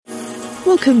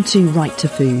Welcome to Right to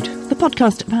Food, the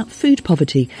podcast about food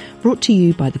poverty, brought to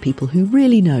you by the people who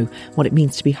really know what it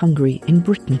means to be hungry in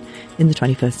Britain in the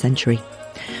 21st century.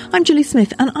 I'm Julie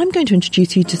Smith, and I'm going to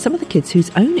introduce you to some of the kids whose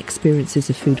own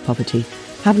experiences of food poverty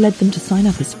have led them to sign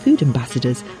up as food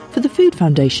ambassadors for the Food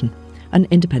Foundation, an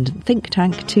independent think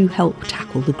tank to help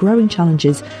tackle the growing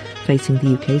challenges facing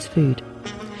the UK's food.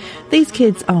 These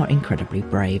kids are incredibly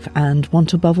brave and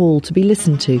want above all to be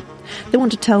listened to. They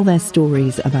want to tell their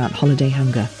stories about holiday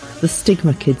hunger, the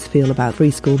stigma kids feel about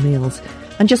free school meals,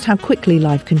 and just how quickly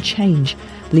life can change,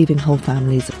 leaving whole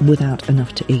families without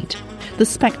enough to eat. The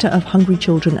spectre of hungry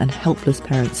children and helpless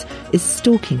parents is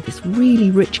stalking this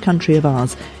really rich country of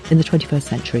ours in the 21st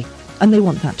century, and they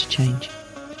want that to change.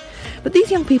 But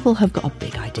these young people have got a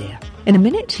big idea. In a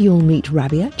minute, you'll meet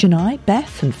Rabia, Janai,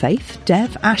 Beth and Faith,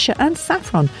 Dev, Asha and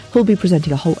Saffron, who'll be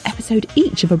presenting a whole episode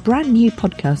each of a brand new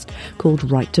podcast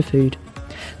called Right to Food.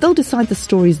 They'll decide the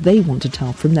stories they want to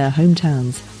tell from their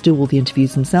hometowns, do all the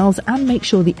interviews themselves and make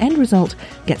sure the end result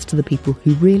gets to the people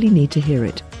who really need to hear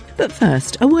it. But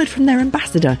first, a word from their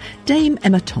ambassador, Dame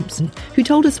Emma Thompson, who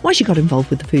told us why she got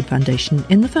involved with the Food Foundation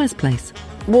in the first place.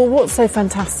 Well, what's so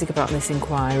fantastic about this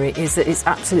inquiry is that it's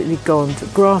absolutely gone to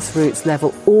grassroots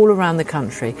level all around the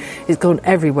country. It's gone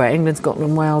everywhere, England,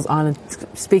 Scotland, Wales, Ireland,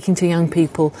 speaking to young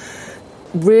people,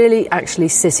 really actually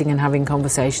sitting and having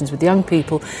conversations with young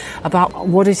people about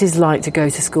what it is like to go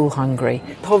to school hungry.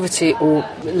 Poverty or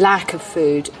lack of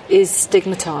food is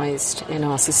stigmatised in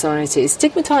our society. It's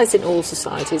stigmatised in all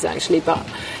societies actually, but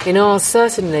in ours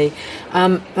certainly.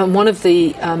 And one of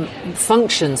the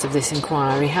functions of this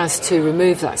inquiry has to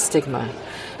remove that stigma.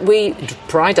 We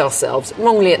pride ourselves,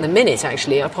 wrongly at the minute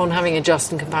actually, upon having a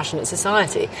just and compassionate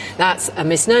society. That's a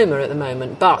misnomer at the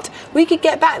moment, but we could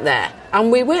get back there,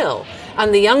 and we will.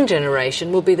 And the young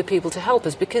generation will be the people to help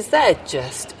us because they're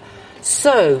just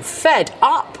so fed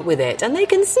up with it, and they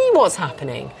can see what's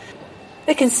happening.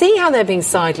 They can see how they're being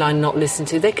sidelined, not listened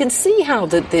to. They can see how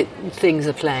the things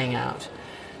are playing out.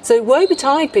 So woe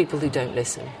betide people who don't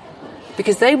listen,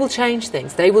 because they will change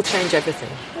things. They will change everything.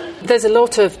 There's a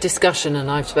lot of discussion, and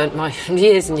I've spent my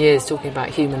years and years talking about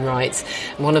human rights.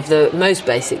 One of the most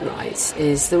basic rights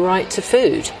is the right to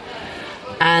food.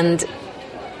 And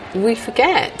we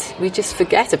just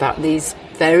forget about these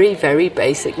very, very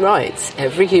basic rights.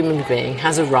 Every human being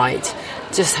has a right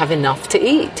to just have enough to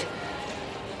eat.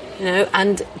 You know,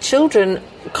 and children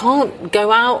can't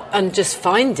go out and just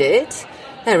find it.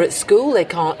 They're at school, they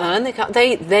can't earn,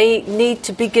 they need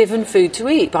to be given food to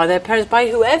eat by their parents, by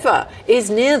whoever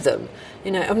is near them. You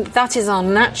know, and that is our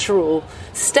natural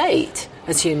state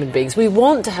as human beings. We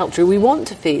want to help children, we want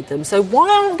to feed them, so why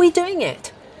aren't we doing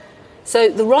it? So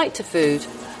the right to food,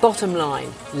 bottom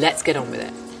line, let's get on with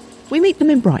it. We meet them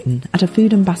in Brighton at a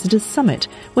Food Ambassadors Summit,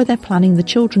 where they're planning the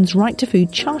Children's Right to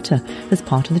Food Charter as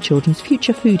part of the Children's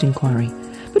Future Food Inquiry.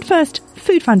 But first,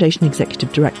 Food Foundation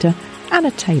Executive Director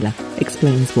Anna Taylor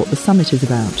explains what the summit is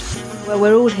about. Well,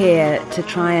 we're all here to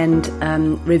try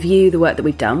and review the work that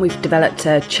we've done. We've developed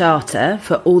a charter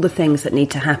for all the things that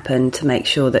need to happen to make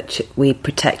sure that we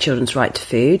protect children's right to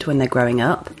food when they're growing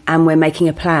up. And we're making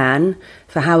a plan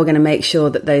for how we're going to make sure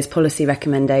that those policy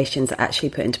recommendations are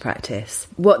actually put into practice.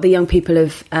 What the young people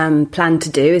have planned to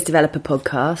do is develop a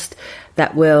podcast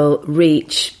that will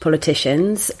reach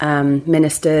politicians,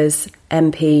 ministers,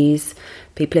 MPs,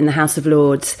 people in the House of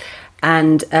Lords,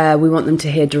 and we want them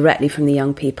to hear directly from the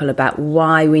young people about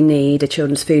why we need a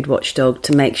children's food watchdog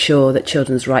to make sure that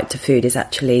children's right to food is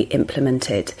actually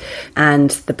implemented. And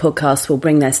the podcast will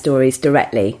bring their stories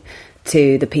directly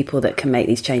to the people that can make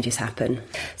these changes happen.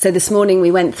 So this morning we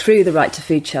went through the Right to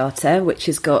Food Charter, which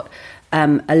has got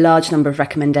a large number of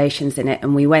recommendations in it,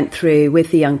 and we went through with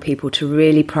the young people to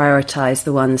really prioritise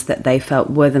the ones that they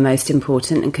felt were the most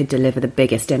important and could deliver the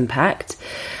biggest impact.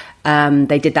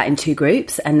 They did that in two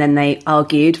groups, and then they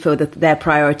argued for their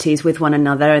priorities with one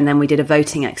another, and then we did a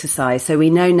voting exercise. So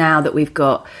we know now that we've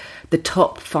got the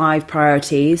top 5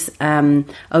 priorities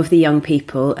of the young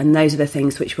people, and those are the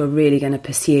things which we're really going to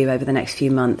pursue over the next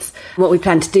few months. What we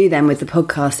plan to do then with the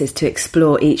podcast is to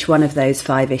explore each one of those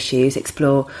 5 issues,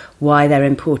 explore why they're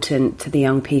important to the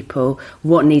young people,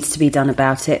 what needs to be done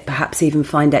about it, perhaps even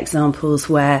find examples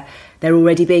where they're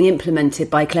already being implemented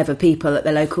by clever people at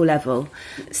the local level.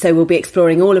 So we'll be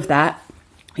exploring all of that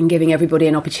and giving everybody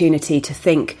an opportunity to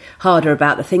think harder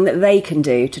about the thing that they can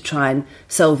do to try and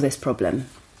solve this problem.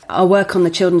 Our work on the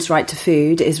children's right to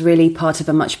food is really part of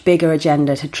a much bigger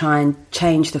agenda to try and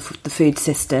change the food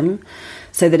system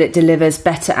so that it delivers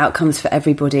better outcomes for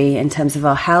everybody in terms of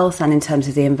our health and in terms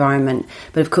of the environment.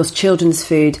 But of course, children's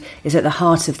food is at the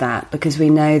heart of that, because we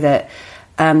know that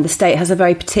the state has a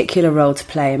very particular role to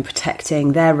play in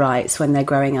protecting their rights when they're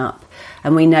growing up.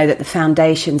 And we know that the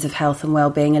foundations of health and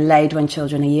well-being are laid when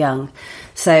children are young.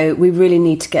 So we really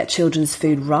need to get children's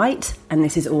food right, and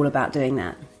this is all about doing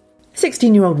that.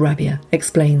 16-year-old Rabia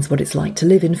explains what it's like to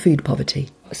live in food poverty.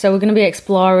 So we're going to be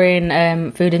exploring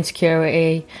food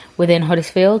insecurity within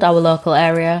Huddersfield, our local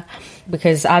area,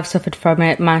 because I've suffered from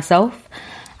it myself,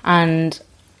 and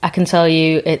I can tell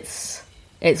you it's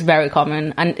very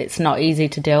common and it's not easy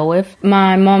to deal with.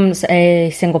 My mum's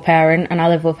a single parent and I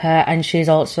live with her, and she's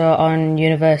also on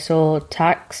universal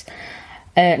credit,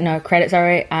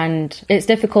 and it's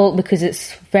difficult because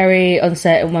it's very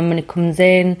uncertain when money comes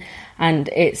in and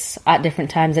it's at different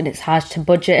times and it's hard to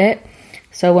budget it.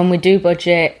 So when we do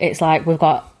budget, it's like we've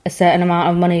got a certain amount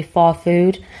of money for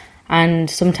food, and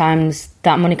sometimes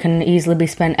that money can easily be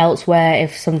spent elsewhere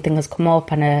if something has come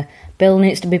up and a bill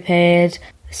needs to be paid.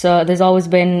 So there's always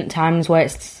been times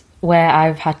where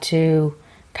I've had to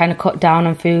kind of cut down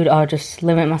on food or just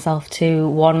limit myself to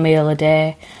one meal a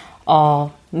day,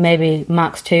 or maybe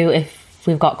max 2 if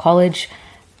we've got college.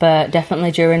 But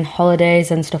definitely during holidays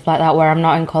and stuff like that, where I'm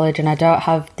not in college and I don't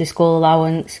have the school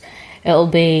allowance, it'll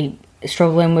be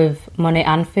struggling with money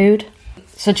and food.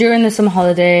 So during the summer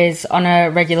holidays, on a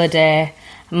regular day,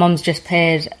 mum's just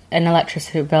paid an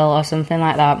electricity bill or something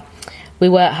like that, we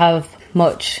won't have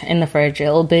much in the fridge.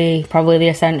 It'll be probably the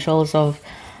essentials of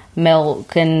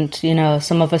milk and,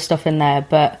 some other stuff in there,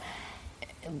 but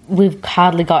we've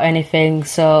hardly got anything,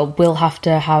 so we'll have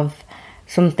to have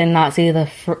something that's either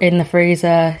in the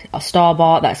freezer or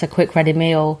store-bought, that's a quick ready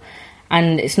meal,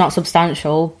 and it's not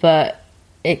substantial, but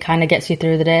it kind of gets you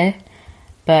through the day.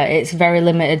 But it's very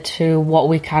limited to what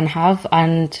we can have,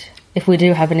 and if we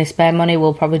do have any spare money,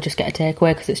 we'll probably just get a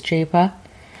takeaway because it's cheaper,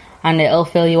 and it'll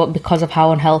fill you up because of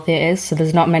how unhealthy it is, so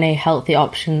there's not many healthy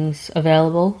options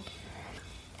available.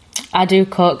 I do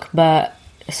cook, but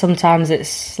sometimes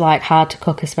it's hard to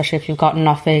cook, especially if you've got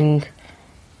nothing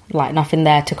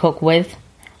there to cook with,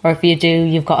 or if you do,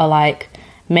 you've got to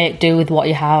make do with what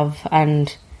you have,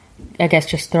 and I guess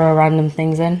just throw random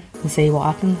things in and see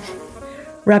what happens.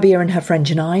 Rabia and her friend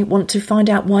Janai want to find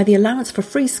out why the allowance for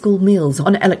free school meals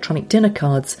on electronic dinner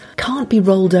cards can't be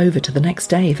rolled over to the next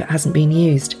day if it hasn't been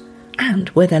used, and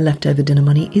where their leftover dinner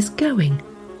money is going.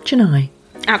 Janai.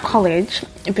 At college,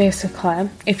 basically,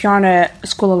 if you're on a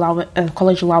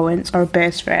college allowance or a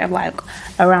bursary of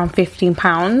around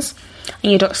 £15,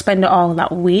 and you don't spend it all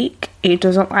that week, it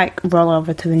doesn't roll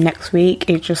over to the next week.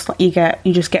 It just you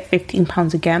just get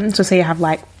 £15 again. So say you have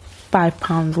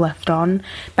 £5 left on,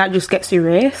 that just gets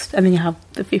erased, and then you have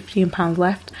the £15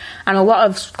 left. And a lot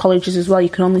of colleges as well, you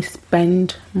can only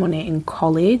spend money in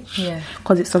college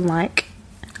because it's on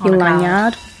your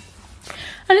lanyard,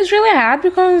 and it's really hard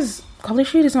because college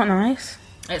food is not nice.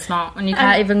 It's not, and you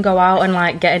can't even go out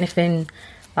and get anything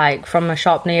from a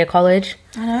shop near college.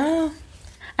 I know.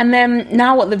 And then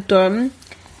now what they've done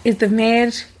is they've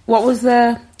made, what was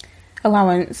the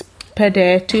allowance per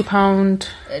day? £2.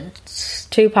 It's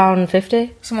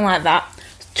 £2.50, something like that.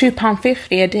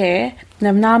 £2.50 a day. And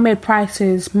they've now made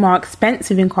prices more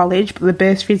expensive in college, but the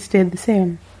bursary stayed the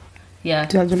same. Yeah,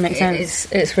 does that make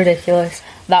sense? It's ridiculous.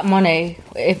 That money,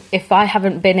 if I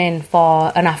haven't been in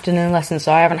for an afternoon lesson,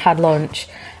 so I haven't had lunch,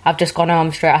 I've just gone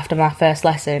home straight after my first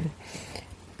lesson,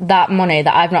 that money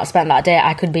that I've not spent that day,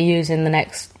 I could be using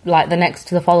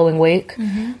the following week.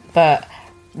 Mm-hmm. But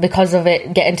because of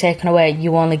it getting taken away,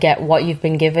 you only get what you've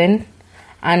been given.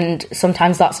 And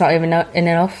sometimes that's not even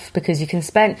enough, because you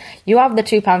have the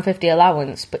 £2.50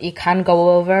 allowance, but you can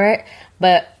go over it.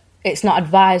 But it's not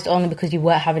advised only because you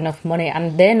won't have enough money,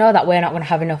 and they know that we're not going to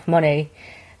have enough money.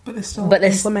 But they're still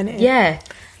implementing it.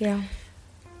 Yeah.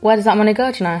 Where does that money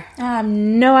go, Janai? I have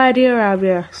no idea,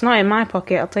 Rabia. It's not in my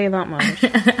pocket, I'll tell you that much.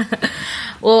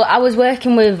 Well, I was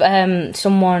working with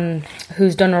someone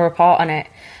who's done a report on it,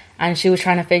 and she was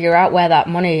trying to figure out where that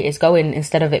money is going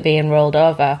instead of it being rolled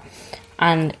over.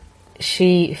 And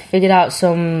she figured out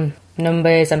some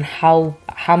numbers and how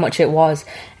much it was,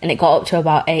 and it got up to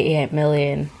about 88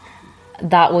 million.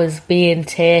 That was being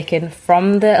taken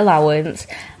from the allowance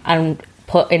and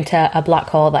put into a black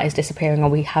hole that is disappearing,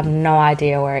 and we have no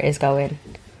idea where it is going.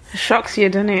 It shocks you,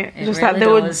 doesn't it? It just really that they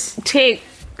does. Would take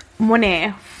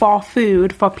money for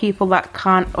food for people that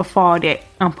can't afford it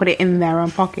and put it in their own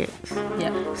pockets.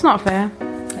 Yeah. It's not fair.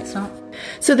 It's not.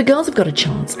 So the girls have got a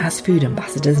chance as food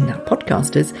ambassadors and now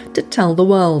podcasters to tell the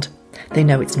world. They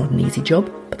know it's not an easy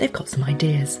job, but they've got some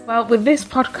ideas. Well, with this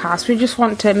podcast, we just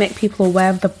want to make people aware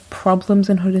of the problems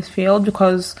in Huddersfield,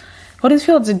 because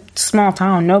Huddersfield's a small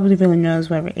town. Nobody really knows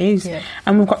where it is. Yeah.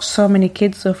 And we've got so many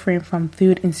kids suffering from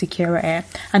food insecurity.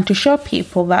 And to show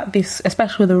people that this,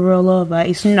 especially the rollover,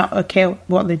 it's not okay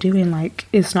what they're doing. Like,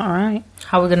 it's not right.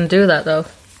 How are we going to do that, though?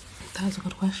 That's a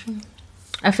good question.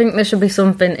 I think there should be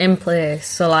something in place.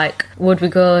 So, like, would we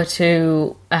go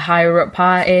to a higher-up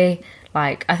party?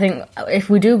 Like, I think if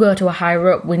we do go to a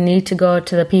higher-up, we need to go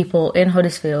to the people in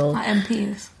Huddersfield. Like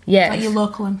MPs? Yes. Like your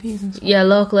local MPs and stuff? Yeah,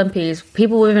 local MPs,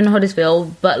 people within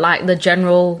Huddersfield, but like the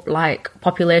general like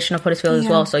population of Huddersfield as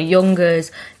well. So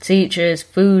youngers, teachers,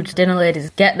 food, dinner ladies,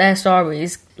 get their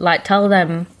stories, like tell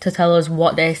them to tell us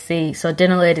what they see. So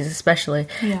dinner ladies especially,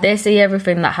 they see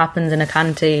everything that happens in a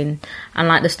canteen, and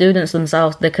like the students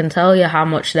themselves, they can tell you how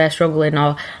much they're struggling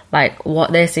or like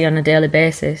what they see on a daily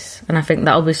basis. And I think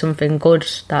that'll be something good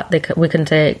that we can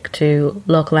take to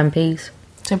local MPs.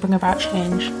 To bring about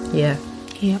change. Yeah.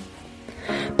 Yep.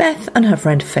 Beth and her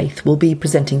friend Faith will be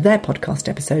presenting their podcast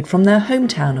episode from their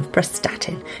hometown of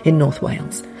Prestatyn in North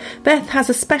Wales. Beth has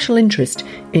a special interest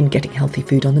in getting healthy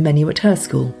food on the menu at her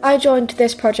school. I joined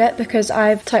this project because I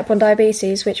have type 1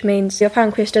 diabetes, which means your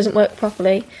pancreas doesn't work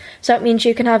properly. So it means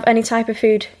you can have any type of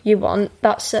food you want.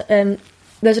 That's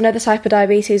there's another type of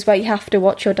diabetes where you have to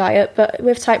watch your diet, but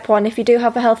with type 1, if you do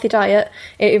have a healthy diet,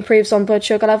 it improves on blood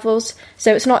sugar levels,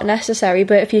 so it's not necessary,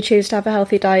 but if you choose to have a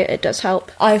healthy diet, it does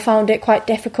help. I found it quite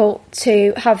difficult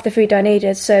to have the food I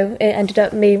needed, so it ended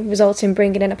up me resulting in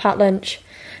bringing in a packed lunch.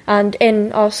 And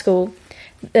in our school,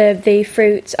 the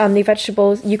fruits and the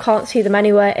vegetables, you can't see them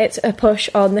anywhere. It's a push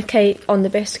on the cake, on the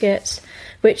biscuits,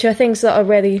 which are things that are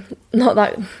really not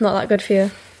that good for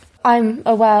you. I'm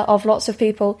aware of lots of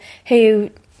people who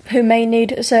may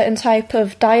need a certain type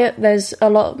of diet. There's a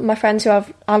lot of my friends who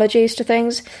have allergies to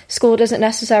things. School doesn't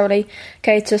necessarily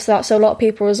cater to that, so a lot of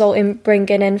people result in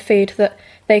bringing in food that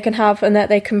they can have and that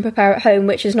they can prepare at home,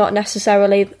 which is not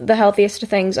necessarily the healthiest of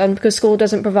things, and because school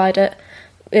doesn't provide it,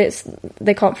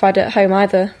 they can't provide it at home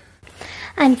either.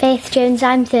 I'm Faith Jones,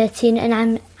 I'm 13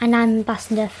 and I'm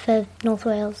ambassador for North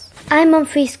Wales. I'm on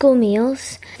free school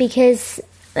meals because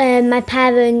my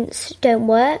parents don't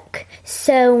work,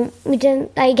 so we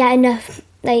don't get enough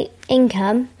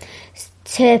income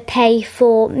to pay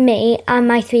for me and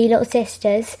my 3 little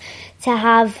sisters to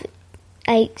have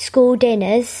school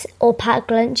dinners or packed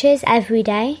lunches every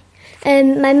day.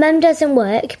 My mum doesn't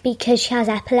work because she has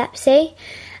epilepsy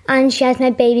and she has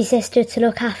my baby sister to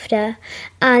look after,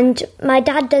 and my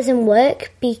dad doesn't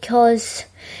work because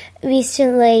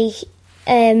recently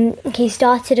he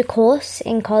started a course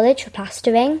in college for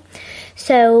plastering,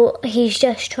 so he's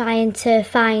just trying to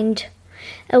find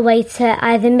a way to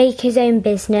either make his own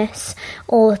business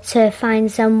or to find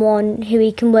someone who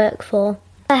he can work for.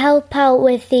 I help out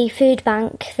with the food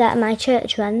bank that my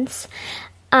church runs,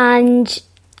 and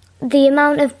the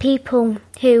amount of people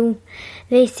who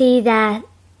they see there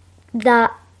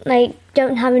that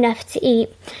don't have enough to eat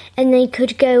and they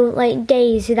could go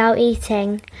days without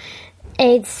eating,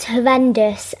 it's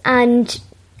horrendous. And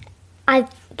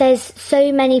there's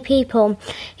so many people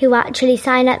who actually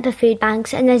sign up for food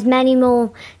banks, and there's many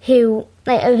more who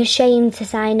are ashamed to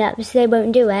sign up, so they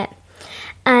won't do it.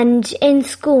 And in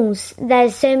schools,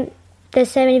 there's so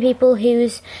many people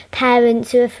whose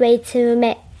parents are afraid to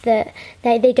admit that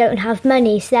they don't have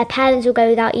money, so their parents will go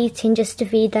without eating just to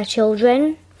feed their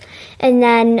children. And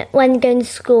then when they're going to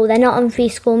school, they're not on free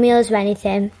school meals or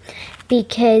anything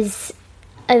because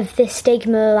of the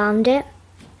stigma around it.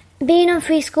 Being on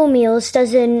free school meals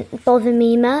doesn't bother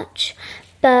me much,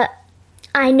 but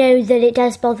I know that it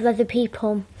does bother other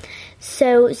people.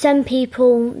 So some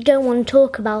people don't want to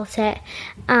talk about it,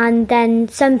 and then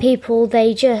some people,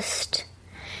 they just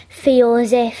feel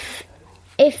as if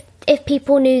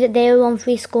people knew that they were on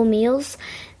free school meals,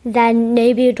 then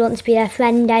nobody would want to be their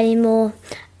friend anymore.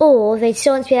 Or they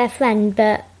still want to be their friend,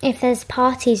 but if there's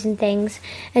parties and things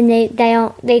and they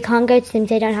can't go to them because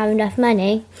they don't have enough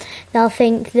money, they'll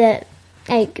think that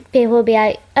people will be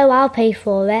like, oh, I'll pay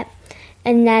for it,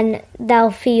 and then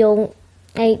they'll feel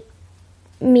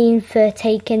mean for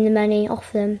taking the money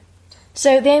off them.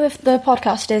 So the aim of the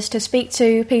podcast is to speak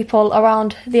to people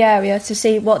around the area to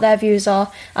see what their views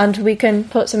are, and we can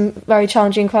put some very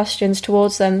challenging questions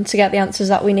towards them to get the answers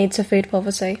that we need to food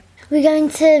poverty. We're going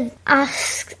to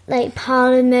ask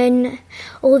Parliament,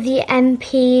 all the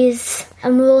MPs,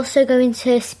 and we're also going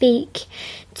to speak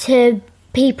to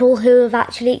people who have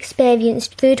actually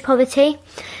experienced food poverty.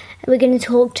 We're going to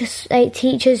talk to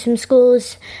teachers from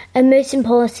schools, and most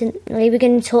importantly, we're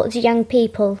going to talk to young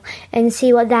people and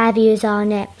see what their views are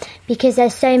on it, because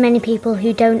there's so many people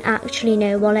who don't actually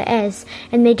know what it is,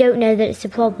 and they don't know that it's a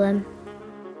problem.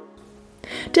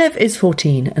 Dev is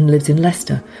 14 and lives in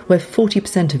Leicester, where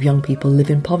 40% of young people live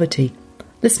in poverty.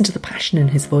 Listen to the passion in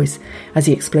his voice as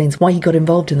he explains why he got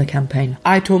involved in the campaign.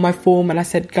 I told my form and I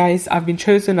said, guys, I've been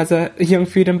chosen as a young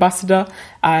food ambassador,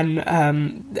 and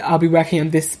I'll be working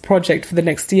on this project for the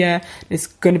next year. It's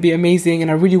going to be amazing, and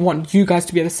I really want you guys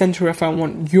to be at the centre of it. I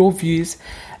want your views.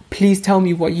 Please tell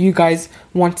me what you guys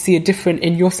want to see a different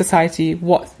in your society,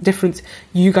 what difference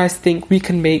you guys think we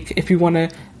can make if we want to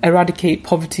eradicate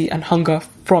poverty and hunger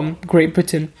from Great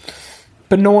Britain.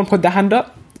 But no one put their hand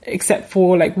up. Except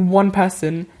for like one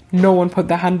person, no one put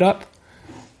their hand up,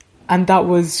 and that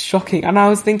was shocking. And I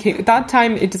was thinking, at that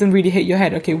time, it doesn't really hit your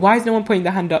head. Okay, why is no one putting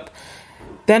their hand up?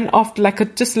 Then after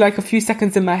just a few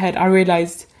seconds in my head, I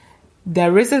realized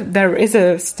there is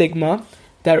a stigma,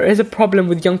 there is a problem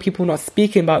with young people not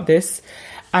speaking about this,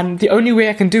 and the only way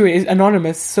I can do it is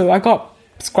anonymous. So I got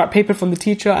scrap paper from the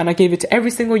teacher and I gave it to every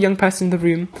single young person in the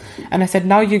room, and I said,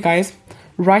 now you guys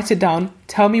write it down.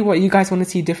 Tell me what you guys want to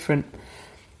see different.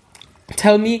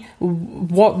 Tell me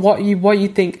what you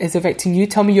think is affecting you.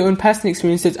 Tell me your own personal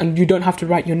experiences, and you don't have to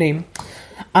write your name.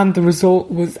 And the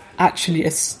result was actually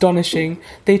astonishing.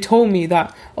 They told me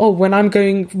that, when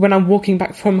I'm walking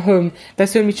back from home,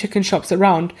 there's so many chicken shops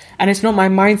around, and it's not my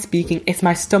mind speaking, it's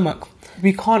my stomach.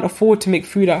 We can't afford to make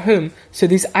food at home, so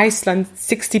these Iceland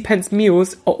 60p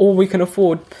meals are all we can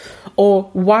afford. Or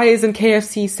why isn't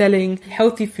KFC selling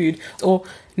healthy food or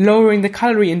lowering the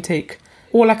calorie intake?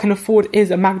 All I can afford is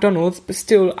a McDonald's, but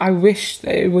still I wish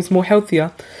that it was more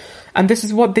healthier. And this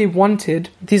is what they wanted.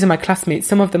 These are my classmates.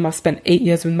 Some of them I've spent 8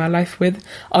 years with my life with,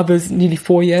 others nearly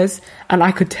 4 years. And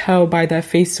I could tell by their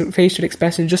facial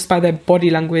expression, just by their body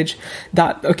language,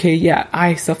 that, okay, yeah,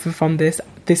 I suffer from this.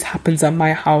 This happens at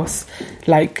my house.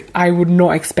 Like, I would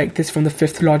not expect this from the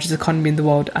 5th largest economy in the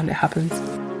world, and it happens.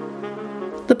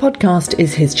 The podcast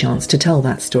is his chance to tell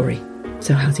that story.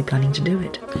 So how's he planning to do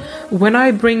it? When I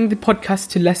bring the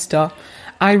podcast to Leicester,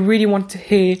 I really want to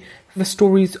hear the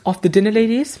stories of the dinner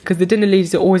ladies, because the dinner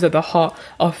ladies are always at the heart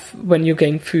of when you're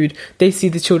getting food. They see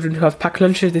the children who have packed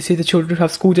lunches, they see the children who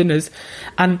have school dinners.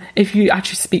 And if you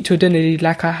actually speak to a dinner lady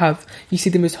like I have, you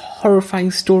see the most horrifying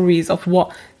stories of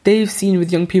what they've seen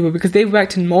with young people, because they've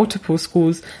worked in multiple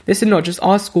schools. This is not just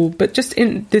our school, but just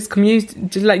in this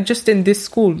community, like just in this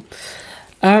school.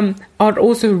 I'd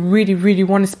also really, really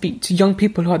want to speak to young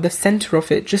people who are at the centre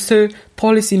of it, just so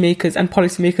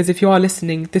policymakers, if you are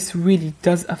listening, this really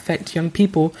does affect young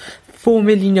people. 4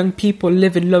 million young people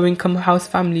live in low-income house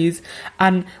families,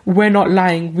 and we're not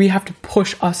lying. We have to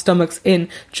push our stomachs in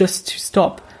just to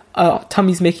stop our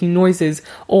tummies making noises,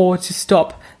 or to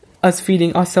stop us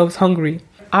feeling ourselves hungry.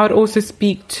 I would also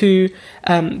speak to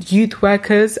youth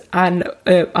workers and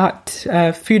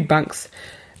at food banks.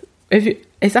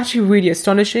 It's actually really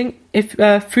astonishing. If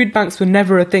food banks were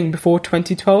never a thing before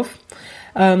 2012,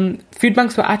 food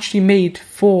banks were actually made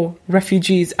for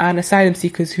refugees and asylum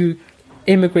seekers who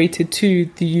immigrated to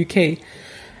the UK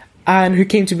and who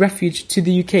came to refuge to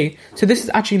the UK. So this is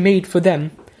actually made for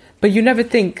them. But you never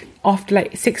think after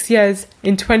 6 years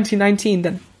in 2019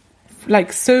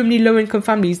 that so many low-income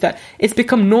families, that it's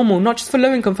become normal, not just for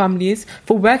low-income families,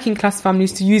 for working class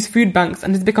families to use food banks,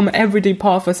 and it's become an everyday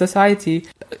part of our society.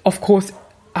 Of course,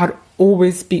 I'd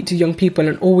always speak to young people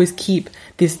and always keep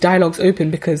these dialogues open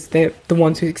because they're the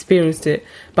ones who experienced it.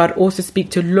 But I'd also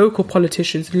speak to local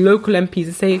politicians, local MPs,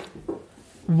 and say,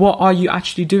 what are you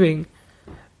actually doing?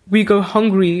 We go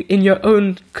hungry in your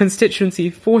own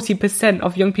constituency. 40%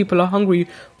 of young people are hungry.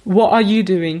 What are you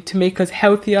doing to make us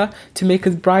healthier, to make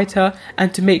us brighter,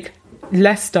 and to make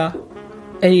Leicester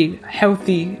a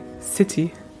healthy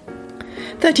city?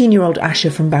 13-year-old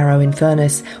Asha from Barrow in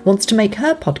Furness wants to make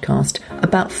her podcast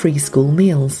about free school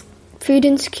meals. Food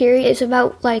insecurity is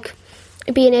about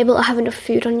being able to have enough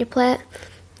food on your plate,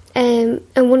 and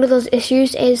one of those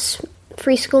issues is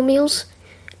free school meals,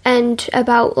 and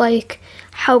about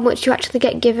how much you actually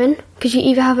get given, because you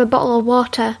either have a bottle of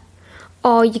water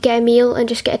or you get a meal and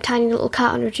just get a tiny little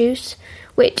carton of juice,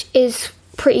 which is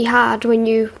pretty hard when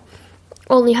you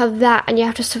only have that and you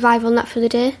have to survive on that for the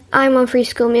day. I'm on free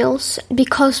school meals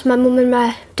because my mum and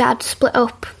my dad split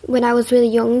up when I was really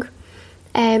young.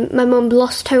 My mum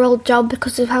lost her old job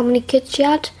because of how many kids she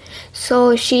had,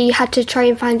 so she had to try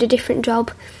and find a different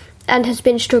job and has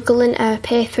been struggling to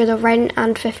pay for the rent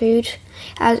and for food,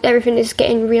 as everything is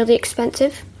getting really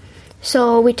expensive.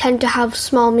 So we tend to have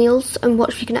small meals and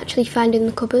what we can actually find in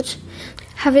the cupboard.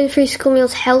 Having free school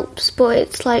meals helps, but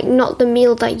it's not the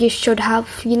meal that you should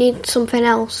have. You need something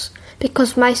else,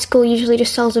 because my school usually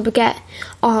just sells a baguette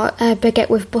or a baguette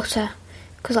with butter,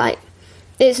 because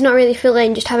it's not really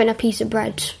filling just having a piece of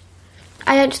bread.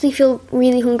 I actually feel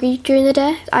really hungry during the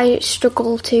day. I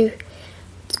struggle to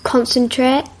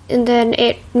concentrate, and then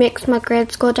it makes my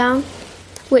grades go down,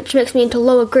 which makes me into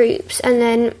lower groups, and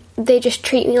then they just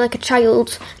treat me like a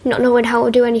child, not knowing how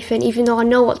to do anything, even though I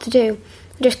know what to do.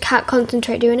 I just can't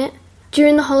concentrate doing it.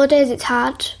 During the holidays it's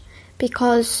hard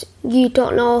because you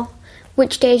don't know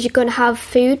which days you're going to have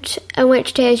food and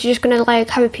which days you're just going to like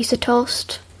have a piece of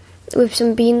toast with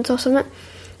some beans or something.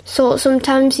 So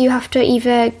sometimes you have to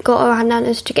either go to our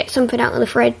nana's to get something out of the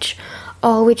fridge,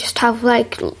 or we just have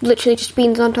like literally just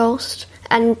beans on toast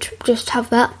and just have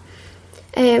that.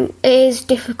 It is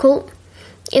difficult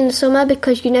in the summer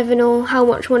because you never know how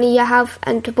much money you have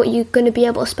and what you're going to be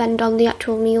able to spend on the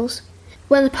actual meals.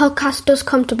 When the podcast does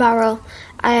come to Barrow,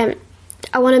 I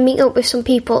want to meet up with some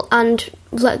people and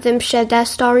let them share their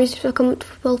stories if they're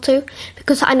comfortable to,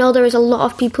 because I know there is a lot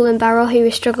of people in Barrow who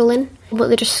are struggling, but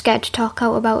they're just scared to talk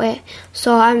out about it.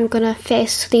 So I'm going to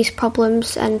face these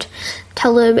problems and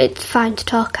tell them it's fine to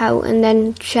talk out and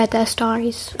then share their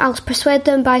stories. I'll persuade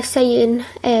them by saying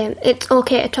it's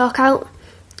okay to talk out.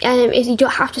 You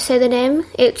don't have to say the name,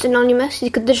 it's anonymous,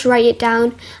 you could just write it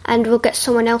down and we'll get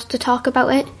someone else to talk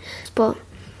about it. But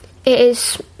it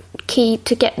is key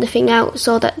to get the thing out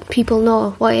so that people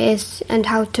know what it is and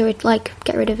how to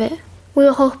get rid of it. We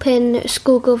were hoping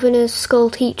school governors, school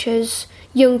teachers,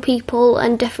 young people,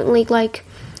 and definitely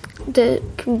the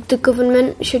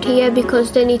government should hear,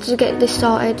 because they need to get this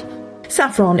sorted.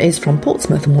 Saffron is from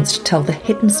Portsmouth and wants to tell the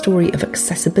hidden story of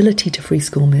accessibility to free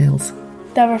school meals.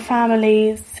 There are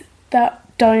families that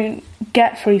don't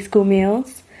get free school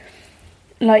meals,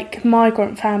 like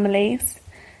migrant families.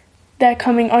 They're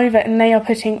coming over and they are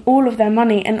putting all of their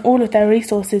money and all of their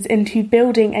resources into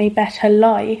building a better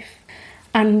life,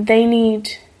 and they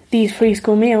need these free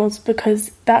school meals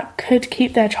because that could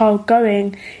keep their child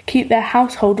going, keep their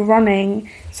household running.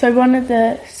 So one of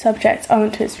the subjects I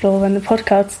want to explore when the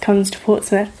podcast comes to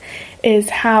Portsmouth is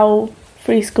how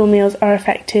free school meals are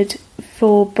affected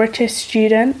for British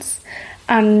students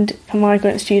and for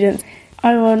migrant students.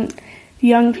 I want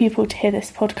young people to hear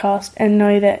this podcast and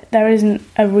know that there isn't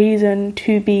a reason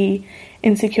to be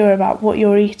insecure about what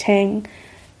you're eating,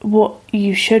 what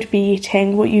you should be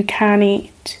eating, what you can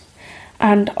eat.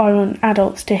 And I want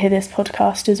adults to hear this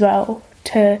podcast as well,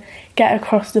 to get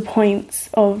across the points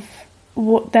of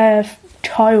what their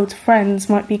child's friends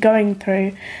might be going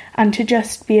through and to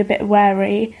just be a bit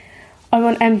wary. I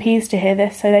want MPs to hear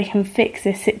this so they can fix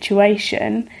this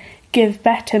situation, give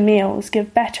better meals,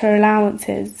 give better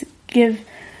allowances, give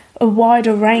a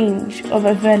wider range of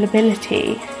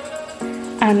availability,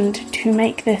 and to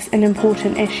make this an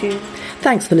important issue.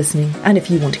 Thanks for listening, and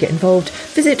if you want to get involved,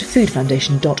 visit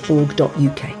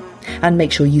foodfoundation.org.uk and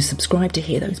make sure you subscribe to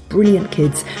hear those brilliant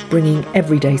kids bringing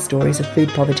everyday stories of food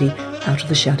poverty out of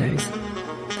the shadows.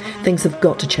 Things have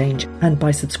got to change, and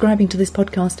by subscribing to this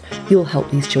podcast, you'll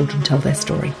help these children tell their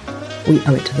story. We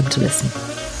owe it to them to listen.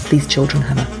 These children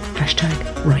have a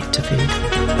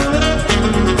 #RightToFood.